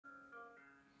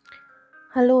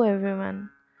Hello, everyone.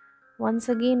 Once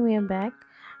again, we are back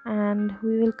and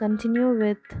we will continue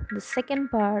with the second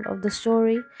part of the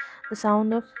story, The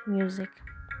Sound of Music.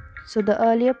 So, the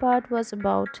earlier part was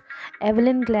about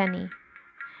Evelyn Glennie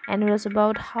and it was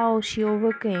about how she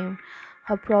overcame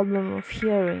her problem of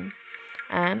hearing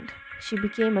and she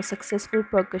became a successful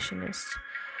percussionist.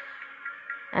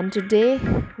 And today,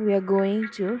 we are going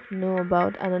to know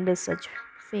about another such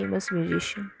famous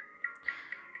musician.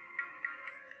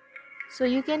 So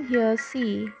you can here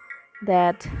see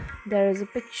that there is a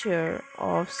picture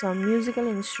of some musical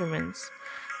instruments.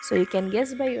 So you can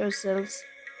guess by yourselves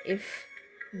if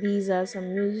these are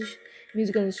some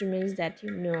musical instruments that you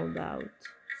know about.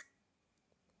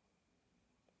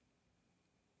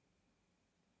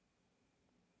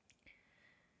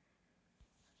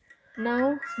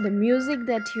 Now, the music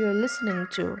that you are listening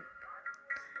to,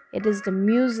 it is the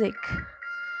music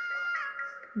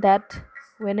that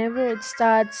whenever it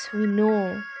starts, we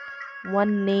know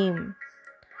one name.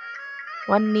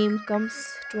 One name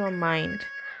comes to our mind,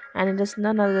 and it is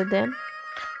none other than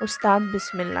Ustad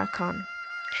Bismillah Khan.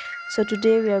 So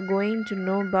today we are going to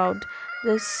know about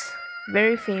this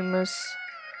very famous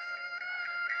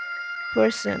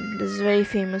person, this very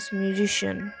famous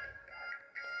musician,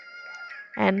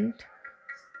 and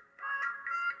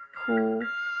who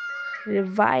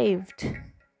revived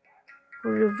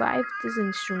this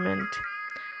instrument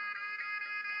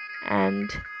and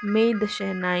made the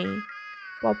Shehnai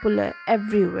popular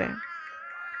everywhere.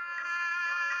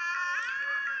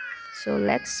 So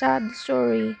let's start the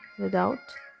story without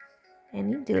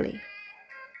any delay.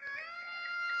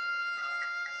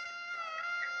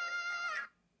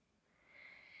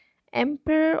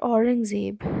 Emperor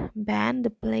Aurangzeb banned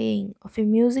the playing of a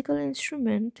musical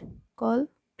instrument called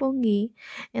pungi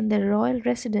in the royal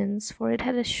residence, for it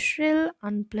had a shrill,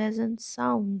 unpleasant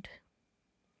sound.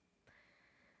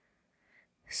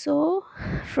 So,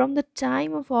 from the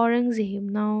time of Aurangzeb,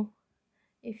 now,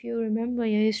 if you remember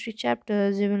your history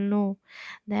chapters, you will know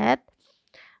that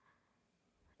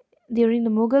during the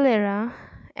Mughal era,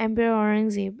 Emperor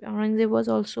Aurangzeb was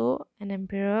also an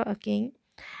emperor, a king,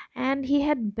 and he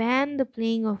had banned the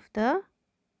playing of the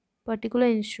particular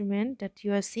instrument that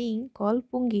you are seeing called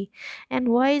pungi. And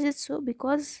why is it so?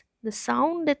 Because the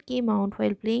sound that came out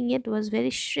while playing it was very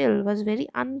shrill, was very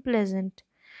unpleasant,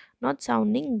 not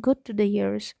sounding good to the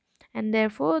ears, and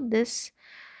therefore this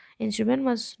instrument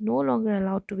was no longer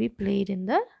allowed to be played in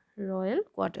the royal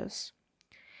quarters.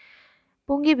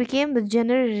 Pungi became the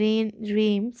general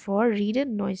name for reeded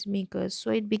noisemakers,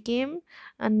 so it became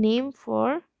a name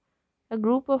for a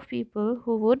group of people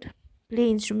who would play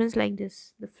instruments like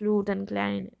this, the flute and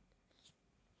clarinet.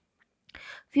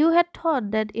 Few had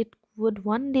thought that it would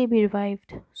one day be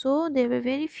revived, so there were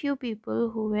very few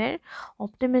people who were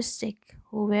optimistic,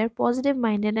 who were positive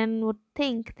minded, and would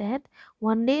think that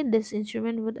one day this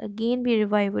instrument would again be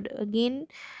revived, would again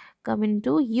come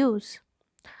into use.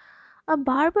 A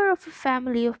barber of a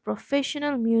family of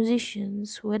professional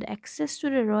musicians who had access to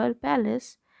the royal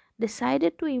palace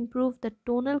decided to improve the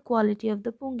tonal quality of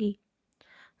the pungi.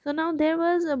 So now there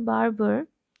was a barber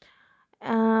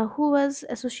who was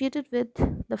associated with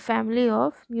the family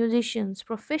of musicians,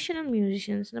 professional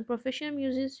musicians. Now, professional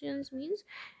musicians means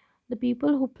the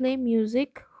people who play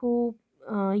music, who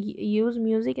use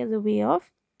music as a way of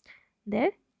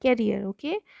their career,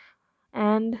 okay?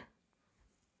 And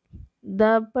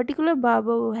the particular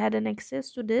barber who had an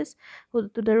access to this,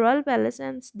 to the royal palace,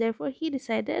 and therefore he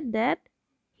decided that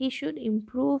he should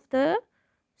improve the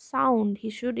sound, he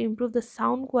should improve the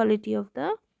sound quality of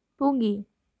the pungi.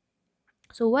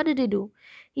 So, what did he do?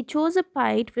 He chose a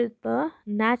pipe with a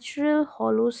natural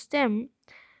hollow stem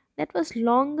that was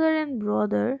longer and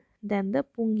broader than the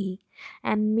pungi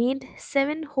and made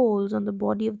 7 holes on the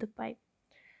body of the pipe.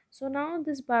 So, now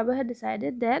this barber had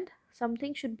decided that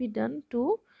something should be done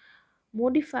to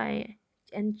modify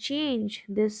and change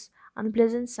this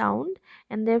unpleasant sound,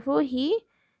 and therefore he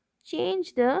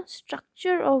changed the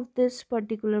structure of this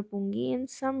particular pungi in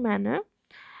some manner,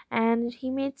 and he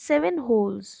made 7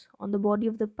 holes on the body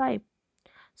of the pipe.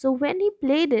 So when he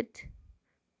played it,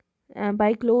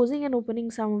 by closing and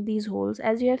opening some of these holes,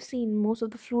 as you have seen, most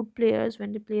of the flute players,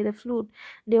 when they play the flute,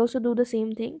 they also do the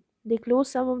same thing. They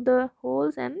close some of the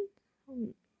holes and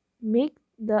make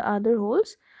the other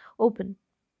holes open.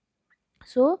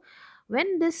 So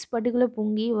when this particular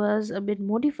pungi was a bit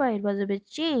modified, was a bit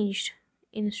changed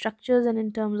in structures and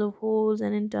in terms of holes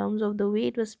and in terms of the way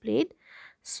it was played,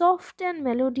 soft and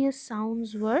melodious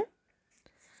sounds were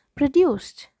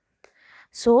produced.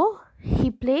 So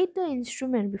he played the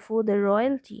instrument before the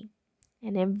royalty,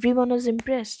 and everyone was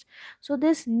impressed. So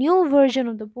this new version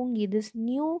of the pungi, this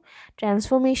new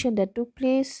transformation that took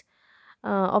place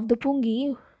of the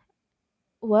pungi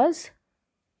was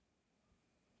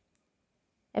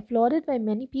applauded by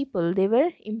many people. They were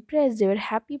impressed, they were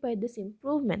happy by this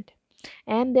improvement,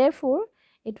 and therefore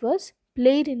it was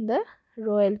played in the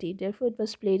royalty, therefore it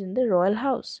was played in the royal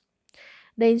house.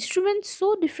 The instrument,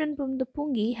 so different from the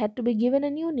pungi, had to be given a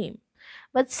new name.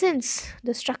 But since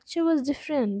the structure was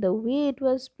different, the way it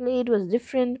was played was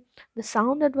different, the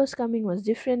sound that was coming was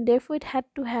different, therefore it had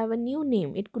to have a new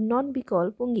name. It could not be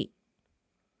called pungi.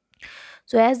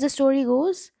 So, as the story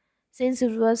goes, since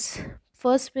it was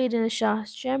first played in the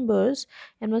Shah's chambers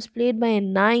and was played by a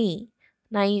Nai,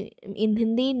 Nai in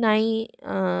Hindi, Nai,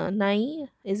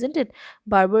 isn't it?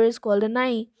 Barber is called a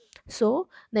Nai. So,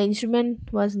 the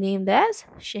instrument was named as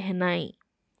Shehnai.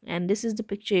 And this is the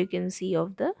picture you can see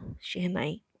of the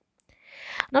Shehnai.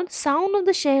 Now, the sound of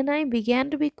the Shehnai began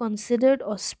to be considered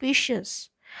auspicious.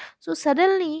 So,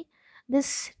 suddenly,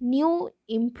 this new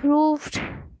improved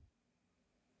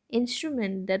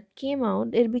instrument that came out,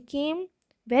 it became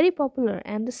very popular,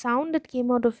 and the sound that came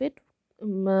out of it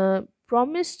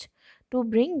promised to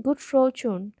bring good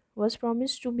fortune, was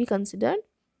promised to be considered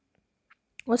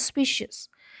auspicious.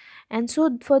 And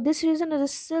so for this reason it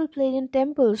is still played in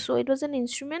temples. So it was an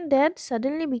instrument that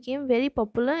suddenly became very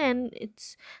popular, and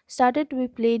it's started to be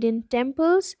played in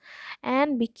temples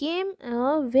and became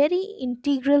a very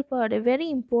integral part, a very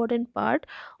important part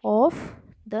of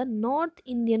the North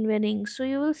Indian wedding. So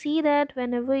you will see that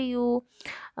whenever you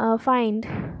find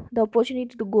the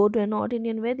opportunity to go to a North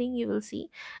Indian wedding, you will see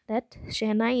that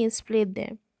Shehnai is played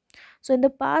there. So in the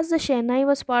past, the Shehnai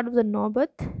was part of the Nobat,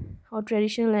 or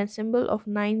traditional ensemble of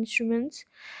 9 instruments,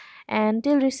 and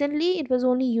till recently it was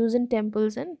only used in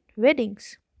temples and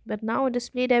weddings. But now it is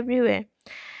played everywhere.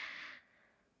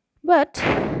 But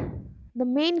the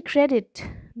main credit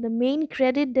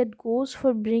that goes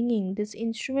for bringing this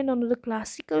instrument onto the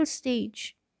classical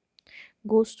stage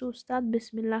goes to Ustad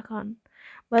Bismillah Khan.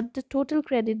 But the total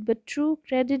credit, but true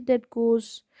credit that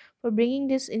goes for bringing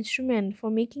this instrument, for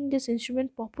making this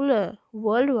instrument popular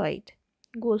worldwide,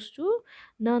 goes to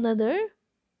none other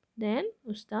than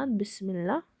Ustad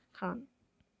Bismillah Khan.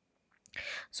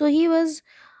 So he was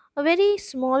a very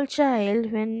small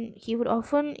child when he would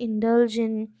often indulge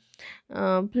in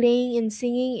playing and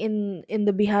singing in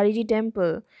the Bihariji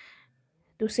temple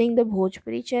to sing the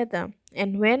Bhojpuri Chaita.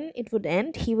 And when it would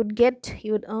end, he would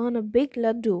earn a big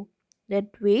laddu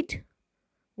that weighed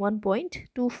 1.25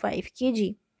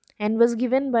 kg and was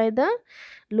given by the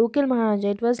local Maharaja.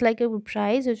 It was like a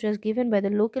prize which was given by the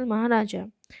local Maharaja.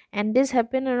 And this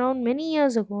happened around many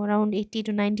years ago, around 80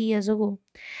 to 90 years ago.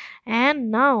 And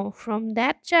now, from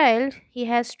that child, he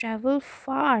has traveled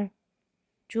far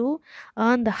to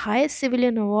earn the highest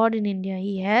civilian award in India.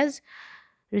 He has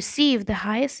received the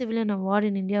highest civilian award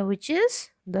in India, which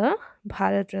is the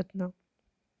Bharat Ratna.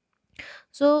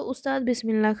 So, Ustad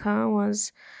Bismillah Khan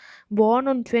was born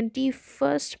on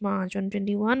 21st March, on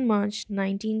 21 March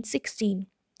 1916,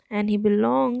 and he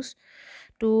belongs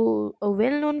to a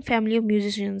well known family of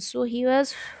musicians. So, he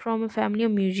was from a family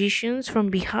of musicians from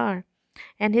Bihar,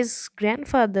 and his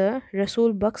grandfather,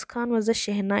 Rasul Baks Khan, was the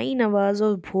Shehnai Nawaz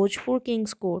of Bhojpur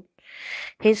King's Court.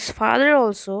 His father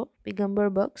also,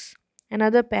 Pigambar Bux, and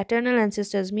other paternal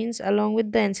ancestors, means along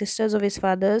with the ancestors of his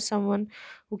father, someone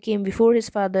who came before his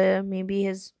father, maybe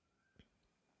his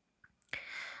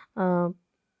uh,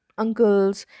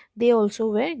 uncles, they also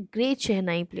were great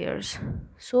Shehnai players.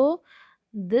 So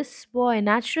this boy,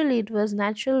 naturally, it was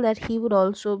natural that he would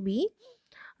also be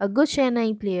a good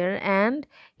Shehnai player, and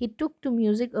he took to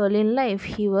music early in life.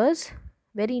 He was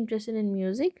very interested in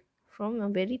music from a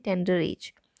very tender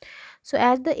age. So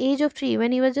at the age of 3,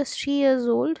 when he was just 3 years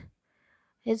old,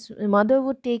 his mother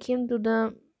would take him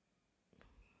to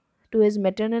his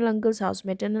maternal uncle's house.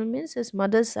 Maternal means his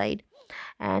mother's side,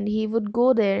 and he would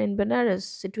go there in Benares,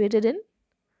 situated in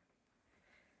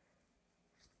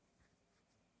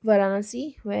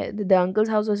Varanasi, where the uncle's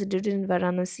house was situated in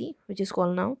Varanasi, which is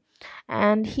called now.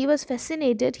 And he was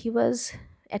fascinated, he was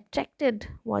attracted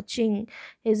watching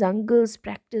his uncles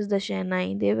practice the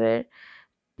Shehnai. They were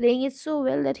playing it so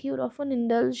well that he would often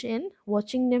indulge in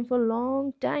watching them for a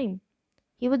long time.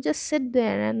 He would just sit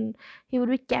there and he would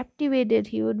be captivated,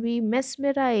 he would be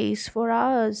mesmerized for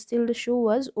hours till the show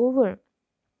was over.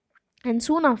 And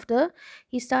soon after,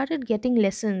 he started getting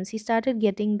lessons, he started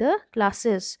getting the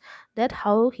classes that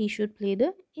how he should play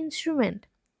the instrument.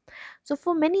 So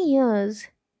for many years,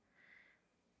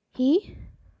 he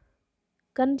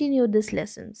continued these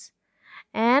lessons.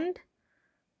 And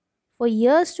For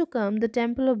years to come, the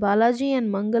temple of Balaji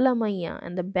and Mangala Maya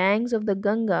and the banks of the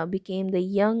Ganga became the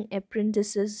young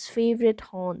apprentice's favorite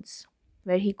haunts,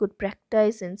 where he could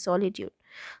practice in solitude.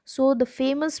 So, the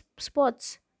famous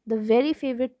spots, the very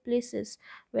favorite places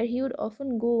where he would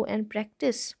often go and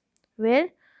practice, were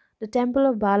the temple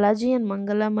of Balaji and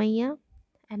Mangala Maya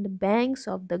and the banks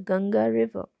of the Ganga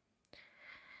river.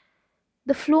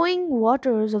 The flowing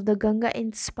waters of the Ganga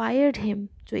inspired him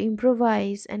to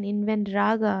improvise and invent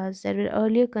ragas that were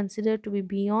earlier considered to be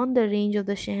beyond the range of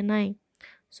the Shehnai.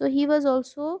 So he was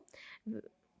also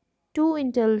too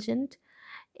intelligent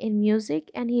in music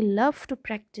and he loved to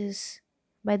practice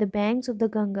by the banks of the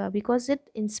Ganga because it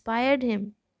inspired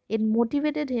him. It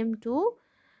motivated him to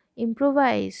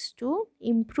improvise, to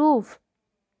improve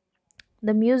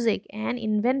the music and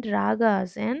invent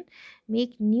ragas and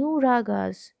make new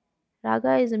ragas.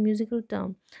 Raga is a musical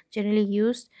term generally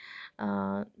used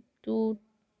to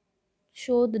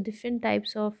show the different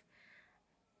types of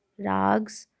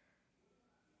rags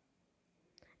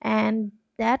and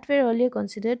that were earlier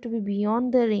considered to be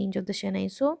beyond the range of the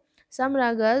Shanai. So some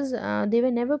ragas they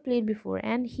were never played before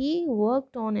and he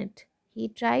worked on it. He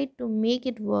tried to make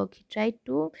it work. He tried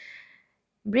to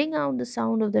bring out the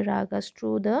sound of the ragas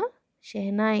through the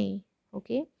Shehnai.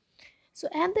 Okay. So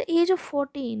at the age of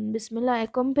 14, Bismillah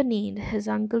accompanied his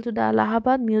uncle to the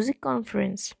Allahabad Music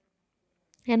Conference.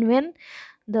 And when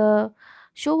the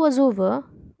show was over,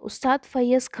 Ustad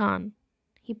Fayaz Khan,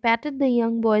 he patted the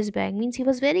young boy's back, means he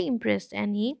was very impressed,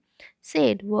 and he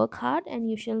said, work hard and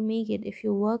you shall make it. If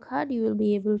you work hard, you will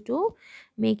be able to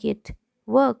make it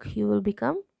work. You will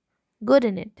become good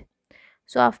in it.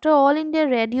 So after All India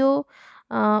Radio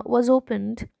was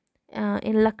opened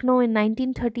in Lucknow in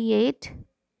 1938,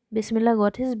 Bismillah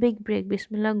got his big break.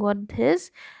 Bismillah got his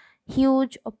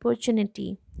huge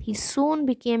opportunity. He soon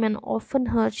became an often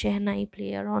heard Shehnai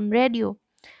player on radio.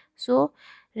 So,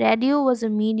 radio was a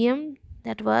medium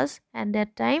that was at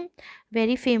that time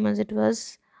very famous. It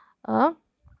was a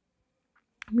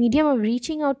medium of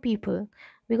reaching out people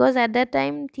because at that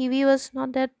time TV was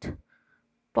not that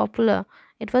popular.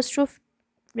 It was through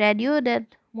radio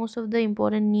that most of the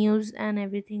important news and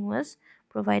everything was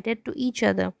provided to each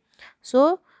other.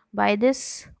 So, by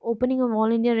this opening of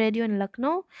All India Radio in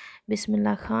Lucknow,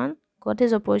 Bismillah Khan got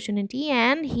his opportunity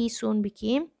and he soon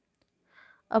became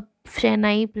a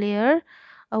Shehnai player,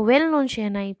 a well known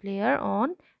Shehnai player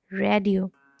on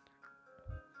radio.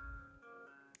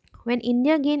 When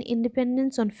India gained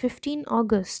independence on 15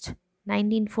 August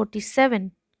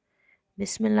 1947,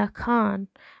 Bismillah Khan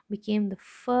became the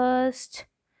first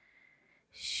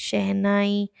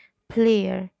Shehnai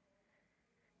player.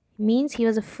 Means he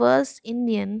was the first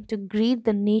Indian to greet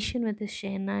the nation with his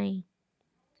Shehnai.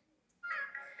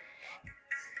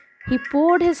 He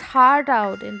poured his heart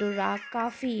out into Rag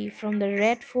Kafi from the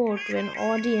Red Fort to an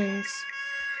audience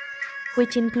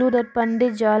which included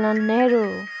Pandit Jawaharlal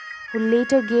Nehru, who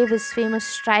later gave his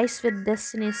famous Tries with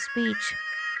Destiny speech.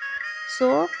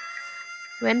 So,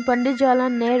 when Pandit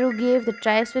Jawaharlal Nehru gave the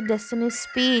Tries with Destiny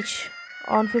speech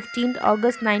on 15th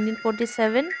August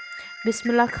 1947,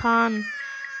 Bismillah Khan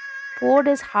poured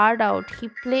his heart out. He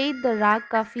played the Rag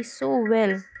Kafi so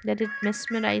well that it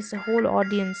mesmerized the whole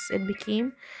audience. It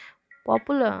became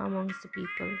popular amongst the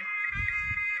people.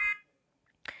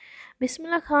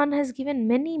 Bismillah Khan has given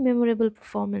many memorable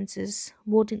performances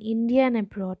both in India and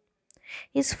abroad.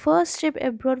 His first trip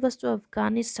abroad was to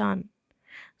Afghanistan.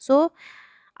 So,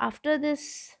 after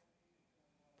this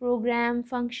program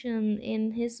function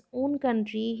in his own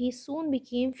country, he soon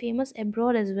became famous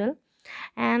abroad as well.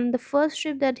 And the first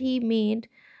trip that he made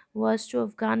was to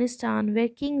Afghanistan, where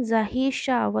King Zahir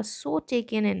Shah was so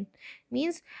taken in.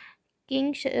 Means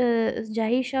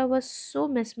Zahir Shah was so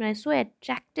mesmerized, so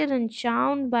attracted and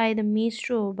charmed by the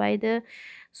maestro, by the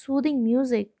soothing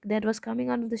music that was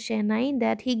coming out of the Shehnai,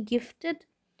 that he gifted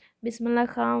Bismillah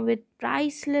Khan with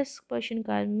priceless Persian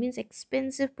carpets, means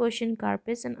expensive Persian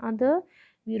carpets and other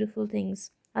beautiful things,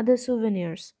 other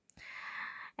souvenirs.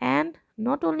 And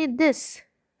not only this,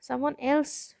 someone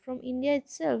else from India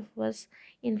itself was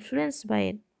influenced by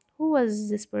it. Who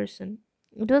was this person?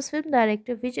 It was film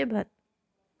director Vijay Bhatt.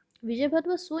 Vijay Bhatt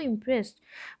was so impressed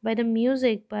by the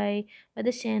music, by the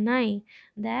Shehnai,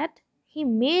 that he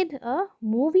made a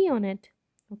movie on it.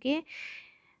 Okay,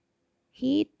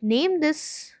 he named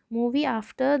this movie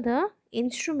after the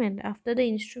instrument.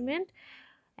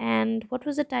 And what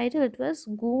was the title? It was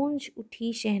Goonj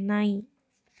Uthi Shehnai.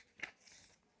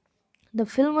 The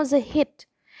film was a hit,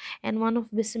 and one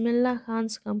of Bismillah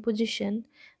Khan's composition,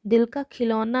 Dil Ka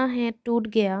Khilona Hai Toot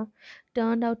Gaya,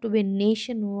 turned out to be a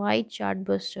nationwide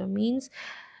chartbuster. Means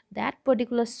That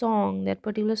particular song that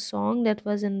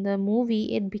was in the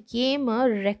movie, it became a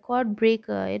record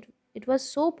breaker. It was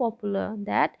so popular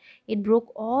that it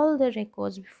broke all the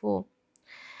records before,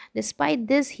 despite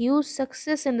this huge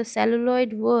success in the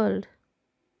celluloid world.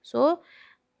 So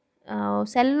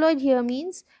celluloid here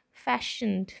means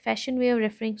fashion way of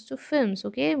referring to films,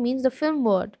 okay, means the film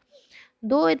word.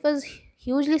 Though it was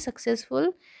hugely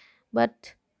successful,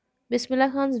 but Bismillah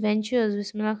Khan's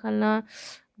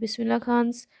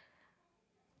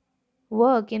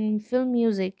work in film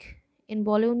music, in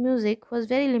Bollywood music, was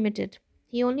very limited.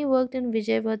 He only worked in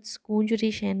Vijay Vatt's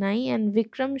Kunjuri Shenai and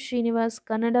Vikram Srinivas'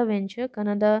 Kannada venture,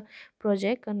 Kannada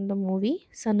project, Kannada movie,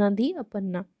 Sanadi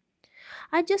Apanna.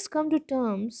 I just can't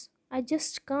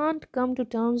come to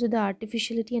terms with the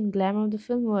artificiality and glamour of the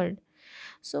film world.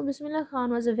 So Bismillah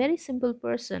Khan was a very simple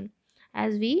person,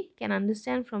 as we can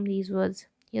understand from these words.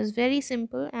 He was very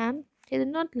simple and he did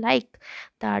not like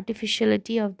the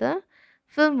artificiality of the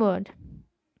film world.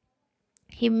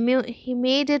 He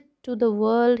made it to the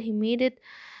world, he made it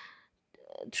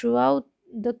throughout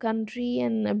the country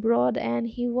and abroad, and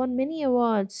he won many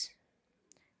awards,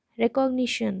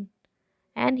 recognition.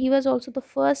 And he was also the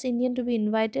first Indian to be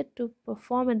invited to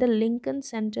perform at the Lincoln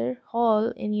Center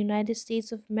Hall in United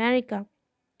States of America.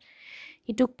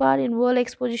 He took part in World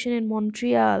Exposition in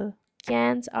Montreal,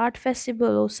 Cannes Art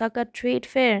Festival, Osaka Trade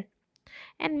Fair,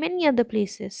 and many other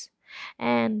places.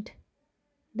 And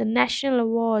the national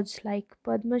awards like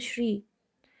Padma Shri,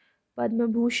 Padma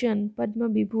Bhushan, Padma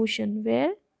Vibhushan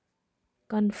were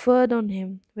conferred on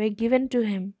him, were given to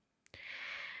him.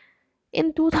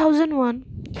 In 2001,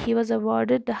 he was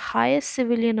awarded the highest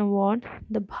civilian award,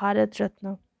 the Bharat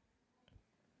Ratna.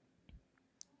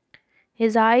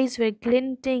 His eyes were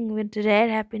glinting with rare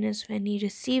happiness when he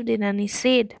received it, and he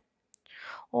said,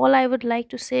 "All I would like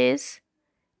to say is,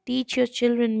 teach your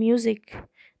children music.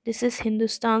 This is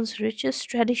Hindustan's richest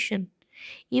tradition.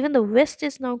 Even the West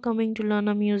is now coming to learn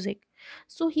our music."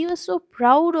 So he was so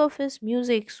proud of his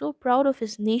music, so proud of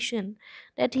his nation,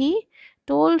 that he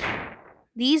told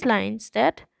these lines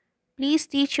that, "Please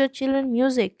teach your children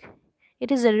music.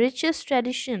 It is the richest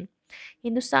tradition.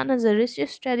 Hindustan has the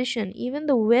richest tradition. Even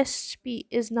the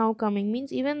is now coming."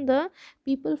 Means even the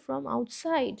people from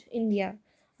outside India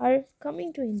are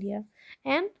coming to India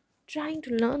and trying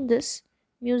to learn this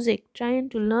music, trying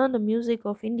to learn the music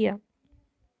of India.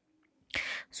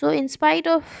 So, in spite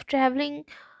of traveling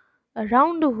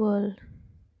around the world,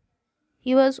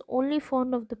 he was only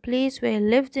fond of the place where he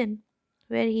lived in,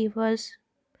 where he was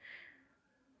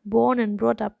born and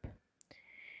brought up.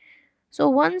 So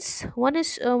one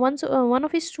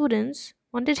of his students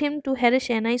wanted him to head a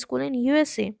Chennai school in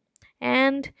USA,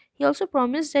 and he also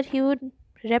promised that he would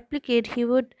replicate, he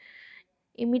would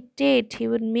imitate, he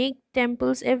would make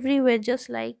temples everywhere just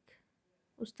like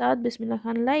Ustad Bismillah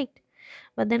Khan liked.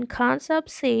 But then Khan Sahib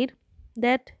said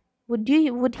that would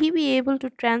he be able to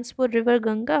transport River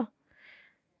Ganga?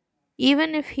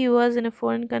 Even if he was in a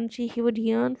foreign country, he would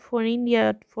yearn for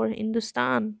India, for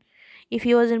Hindustan. If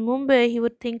he was in Mumbai, he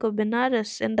would think of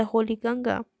Benares and the Holy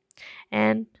Ganga.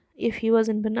 And if he was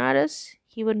in Benares,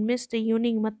 he would miss the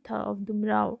unique matha of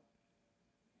Dumrao.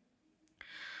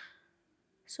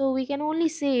 So we can only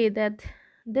say that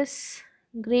this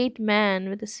great man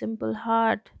with a simple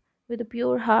heart, with a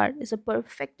pure heart, is a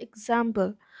perfect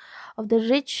example of the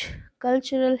rich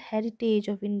cultural heritage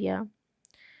of India.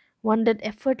 One that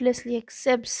effortlessly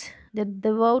accepts that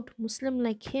devout Muslim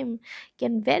like him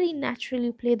can very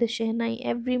naturally play the Shehnai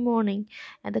every morning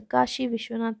at the Kashi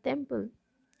Vishwanath temple.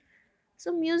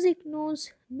 So music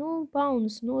knows no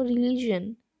bounds, no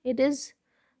religion. It is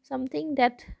something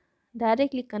that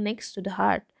directly connects to the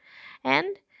heart.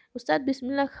 And Ustad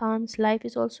Bismillah Khan's life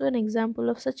is also an example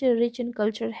of such a rich and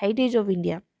cultural heritage of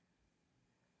India.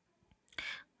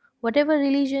 Whatever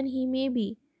religion he may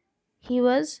be, he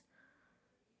was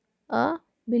a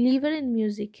believer in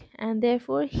music, and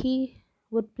therefore he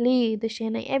would play the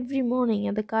Shehnai every morning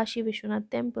at the Kashi Vishwanath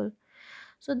temple.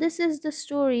 So this is the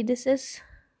story.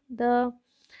 The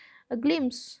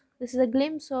This is a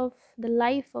glimpse of the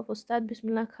life of Ustad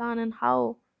Bismillah Khan and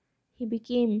how he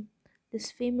became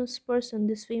this famous person,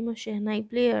 this famous Shehnai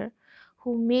player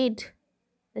who made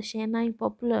the Shehnai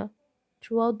popular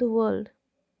throughout the world.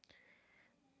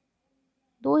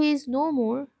 Though he is no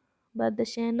more, but the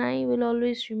Shehnai will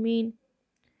always remain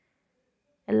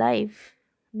alive.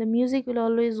 The music will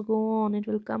always go on, it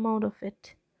will come out of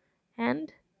it.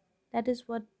 And that is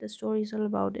what the story is all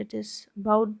about. It is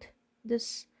about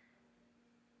this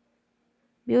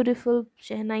beautiful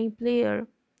Shehnai player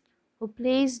who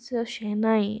plays the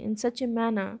Shehnai in such a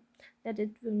manner that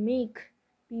it will make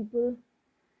people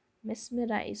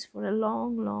mesmerized for a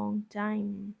long, long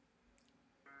time.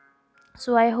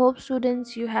 So I hope,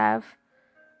 students, you have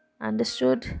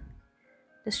understood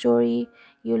the story,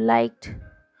 you liked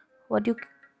what you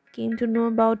came to know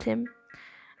about him,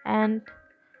 and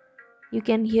you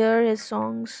can hear his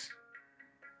songs.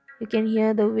 You can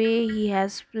hear the way he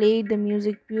has played the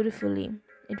music beautifully.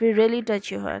 It will really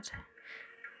touch your heart,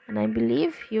 and I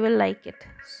believe you will like it.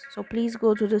 So please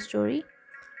go to the story.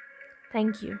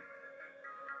 Thank you.